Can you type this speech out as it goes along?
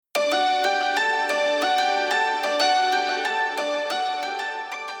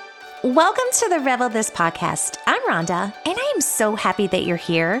Welcome to the Revel This podcast. I'm Rhonda, and I am so happy that you're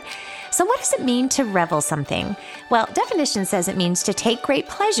here. So what does it mean to revel something? Well, definition says it means to take great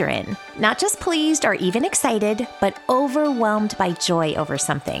pleasure in, not just pleased or even excited, but overwhelmed by joy over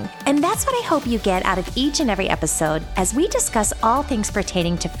something. And that's what I hope you get out of each and every episode as we discuss all things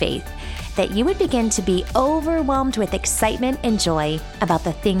pertaining to faith, that you would begin to be overwhelmed with excitement and joy about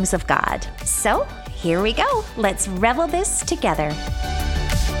the things of God. So here we go. Let's revel this together.